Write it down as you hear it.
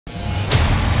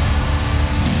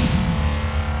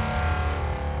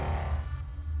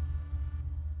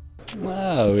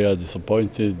We are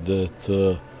disappointed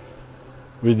that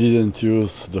we didn't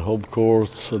use the home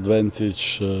court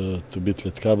advantage to beat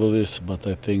Lietkabelis, but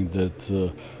I think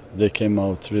that they came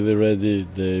out really ready.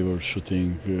 They were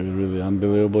shooting really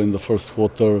unbelievable in the first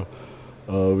quarter.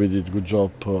 We did a good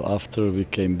job after we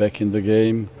came back in the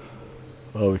game.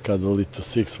 We cut the lead to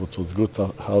 6, what was good,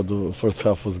 how the first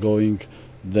half was going.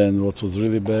 Then what was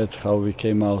really bad, how we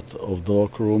came out of the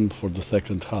locker room for the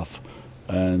second half.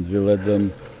 And we let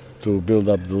them to build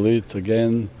up the lead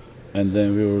again, and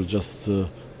then we were just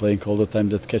playing all the time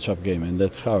that catch-up game, and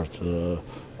that's hard.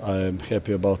 I'm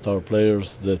happy about our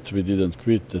players that we didn't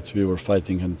quit, that we were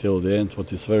fighting until the end,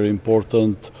 what is very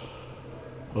important.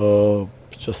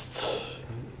 Just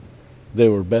they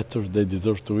were better, they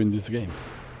deserve to win this game.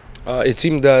 It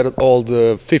seemed that all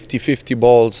the 50-50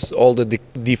 balls, all the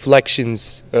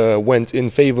deflections went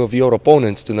in favor of your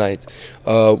opponents tonight.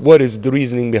 What is the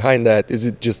reasoning behind that? Is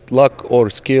it just luck or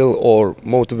skill or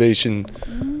motivation?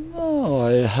 No,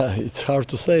 it's hard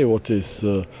to say what is.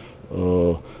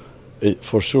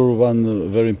 For sure, one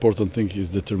very important thing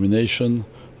is determination.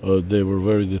 They were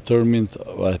very determined.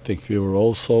 I think we were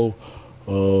also.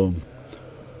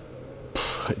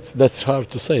 That's hard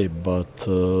to say, but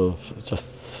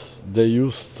just they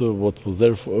used what was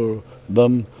there for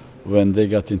them. When they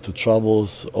got into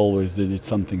troubles, always they did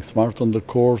something smart on the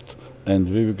court, and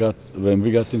when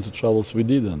we got into troubles, we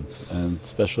didn't. And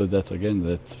especially that again,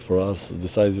 that for us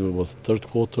decisive was third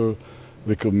quarter.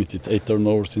 We committed 8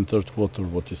 turnovers in third quarter,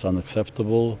 what is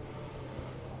unacceptable,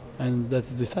 and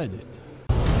that's decided.